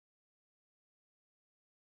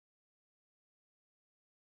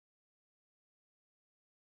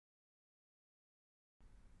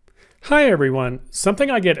Hi everyone. Something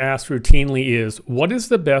I get asked routinely is, what is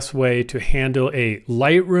the best way to handle a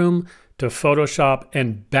Lightroom to Photoshop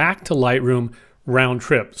and back to Lightroom round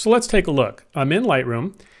trip? So let's take a look. I'm in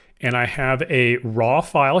Lightroom and I have a raw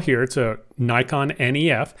file here. It's a Nikon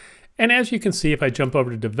NEF. And as you can see, if I jump over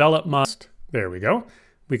to Develop Must, there we go.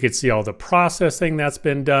 We could see all the processing that's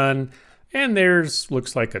been done. And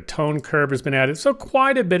looks like a tone curve has been added. So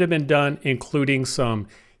quite a bit has been done, including some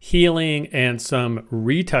healing and some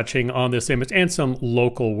retouching on this image and some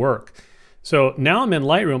local work. So now I'm in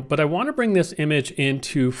Lightroom, but I want to bring this image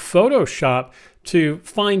into Photoshop to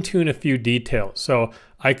fine tune a few details. So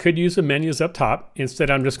I could use the menus up top. Instead,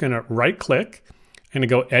 I'm just going to right click and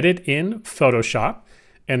go Edit in Photoshop.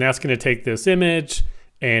 And that's going to take this image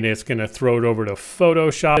and it's going to throw it over to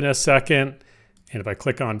Photoshop in a second. And if I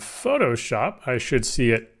click on Photoshop, I should see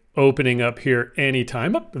it opening up here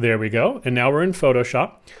anytime. Oh, there we go. And now we're in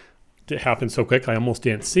Photoshop. It happened so quick, I almost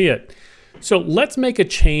didn't see it. So let's make a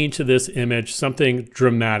change to this image, something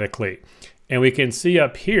dramatically. And we can see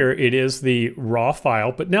up here, it is the raw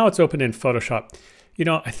file, but now it's open in Photoshop. You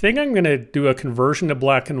know, I think I'm going to do a conversion to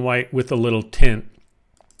black and white with a little tint.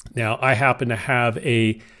 Now, I happen to have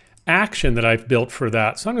a action that I've built for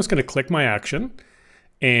that. So I'm just going to click my action.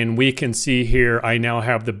 And we can see here, I now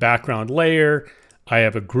have the background layer. I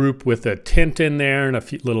have a group with a tint in there and a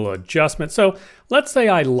few little adjustments. So let's say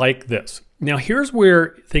I like this. Now here's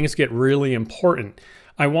where things get really important.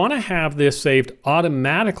 I want to have this saved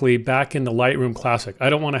automatically back in the Lightroom Classic. I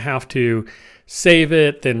don't want to have to save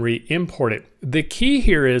it, then re-import it. The key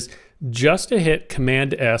here is just to hit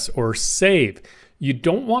Command S or save. You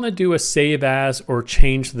don't want to do a save as or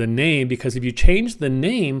change the name, because if you change the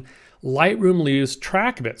name, Lightroom loses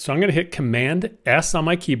track of it. So I'm going to hit Command S on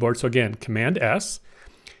my keyboard. So again, Command S,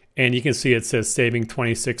 and you can see it says saving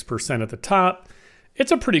 26% at the top.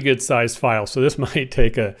 It's a pretty good sized file, so this might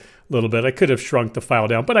take a little bit. I could have shrunk the file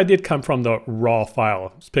down, but I did come from the raw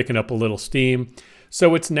file. It's picking up a little steam.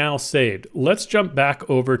 So it's now saved. Let's jump back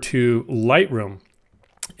over to Lightroom.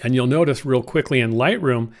 And you'll notice real quickly in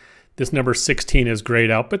Lightroom, this number 16 is grayed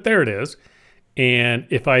out, but there it is. And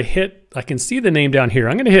if I can see the name down here.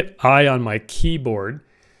 I'm going to hit I on my keyboard,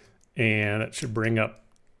 and it should bring up,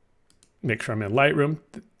 make sure I'm in Lightroom.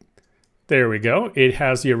 There we go. It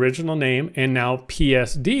has the original name and now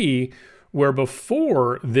PSD, where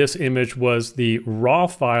before this image was the raw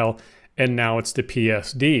file and now it's the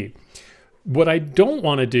PSD. What I don't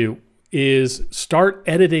want to do is start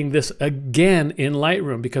editing this again in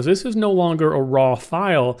Lightroom, because this is no longer a raw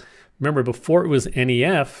file. Remember, before it was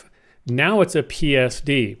NEF. Now it's a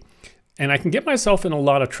PSD, and I can get myself in a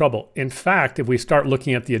lot of trouble. In fact, if we start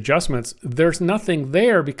looking at the adjustments, there's nothing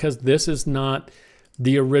there because this is not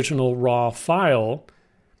the original raw file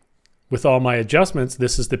with all my adjustments.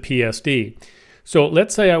 This is the PSD. So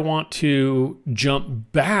let's say I want to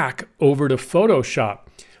jump back over to Photoshop.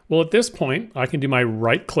 Well, at this point, I can do my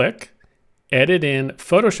right click, edit in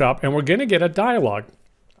Photoshop, and we're going to get a dialog.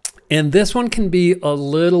 And this one can be a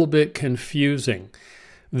little bit confusing.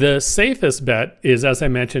 The safest bet is, as I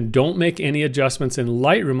mentioned, don't make any adjustments in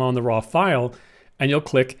Lightroom on the raw file, and you'll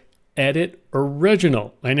click Edit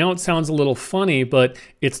Original. I know it sounds a little funny, but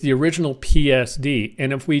it's the original PSD.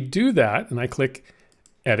 And if we do that, and I click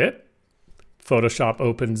Edit, Photoshop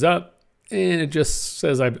opens up, and it just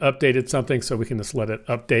says I've updated something, so we can just let it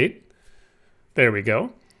update. There we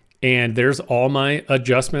go. And there's all my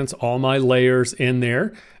adjustments, all my layers in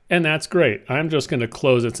there. And that's great. I'm just going to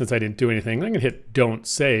close it since I didn't do anything. I'm going to hit Don't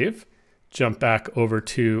Save, jump back over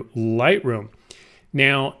to Lightroom.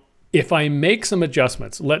 Now, if I make some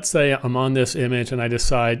adjustments, let's say I'm on this image and I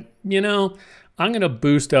decide, you know, I'm going to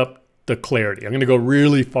boost up the clarity. I'm going to go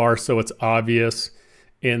really far so it's obvious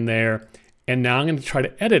in there. And now I'm going to try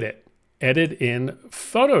to edit it. Edit in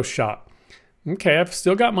Photoshop. Okay, I've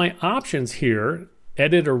still got my options here.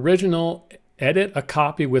 Edit Original, edit a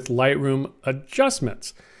copy with Lightroom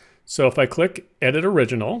adjustments. So if I click Edit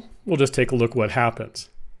Original, we'll just take a look what happens.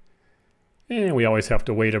 And we always have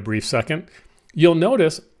to wait a brief second. You'll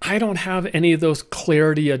notice I don't have any of those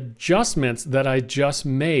clarity adjustments that I just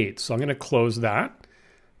made. So I'm going to close that,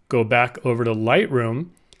 go back over to Lightroom,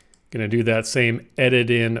 going to do that same edit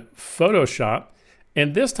in Photoshop,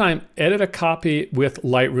 and this time edit a copy with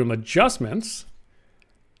Lightroom adjustments.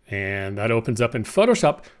 And that opens up in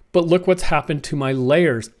Photoshop. But look what's happened to my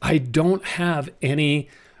layers. I don't have any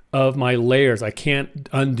of my layers. I can't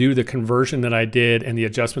undo the conversion that I did and the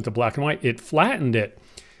adjustment to black and white. It flattened it.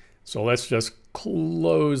 So let's just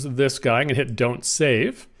close this guy. I'm going to hit Don't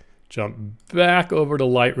Save. Jump back over to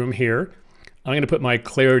Lightroom here. I'm going to put my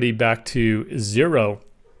clarity back to 0.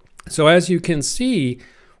 So as you can see,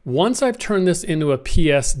 Once I've turned this into a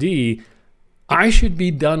PSD, I should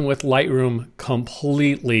be done with Lightroom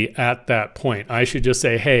completely at that point. I should just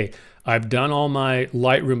say, hey, I've done all my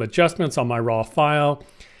Lightroom adjustments on my raw file,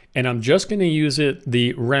 and I'm just going to use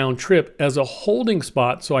the round trip as a holding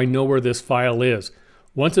spot so I know where this file is.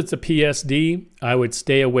 Once it's a PSD, I would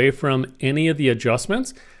stay away from any of the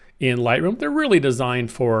adjustments in Lightroom. They're really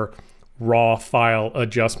designed for raw file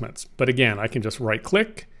adjustments. But again, I can just right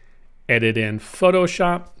click, edit in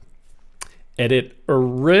Photoshop. Edit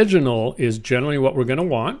original is generally what we're going to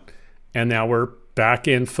want. And now we're back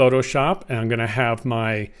in Photoshop, and I'm going to have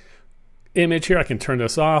my image here. I can turn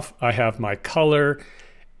this off. I have my color.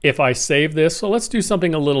 If I save this, so let's do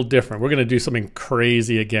something a little different. We're going to do something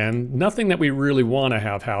crazy again. Nothing that we really want to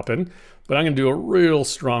have happen, but I'm going to do a real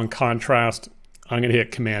strong contrast. I'm going to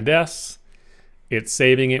hit Command S. It's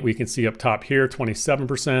saving it. We can see up top here,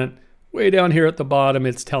 27%. Way down here at the bottom,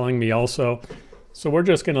 it's telling me also. So we're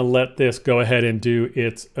just going to let this go ahead and do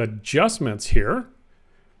its adjustments here.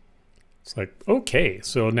 It's like, okay,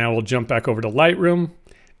 so now we'll jump back over to Lightroom,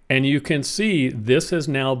 and you can see this has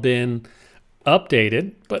now been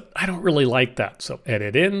updated, but I don't really like that. So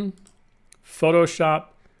edit in, Photoshop,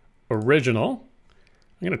 original.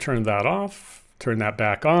 I'm going to turn that off, turn that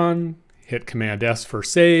back on, hit Command S for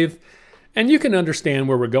save, and you can understand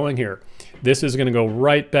where we're going here. This is going to go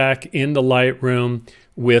right back into Lightroom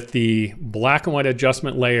with the black and white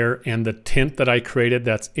adjustment layer and the tint that I created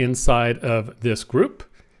that's inside of this group.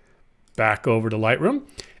 Back over to Lightroom,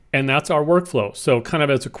 and that's our workflow. So kind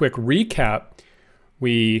of as a quick recap,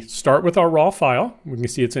 we start with our raw file. We can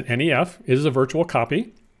see it's an NEF. It is a virtual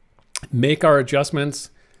copy. Make our adjustments.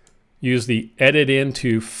 Use the edit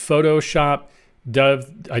into Photoshop.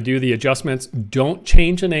 I do the adjustments. Don't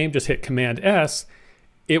change the name. Just hit Command S.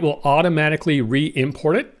 It will automatically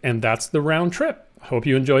re-import it, and that's the round trip. Hope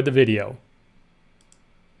you enjoyed the video.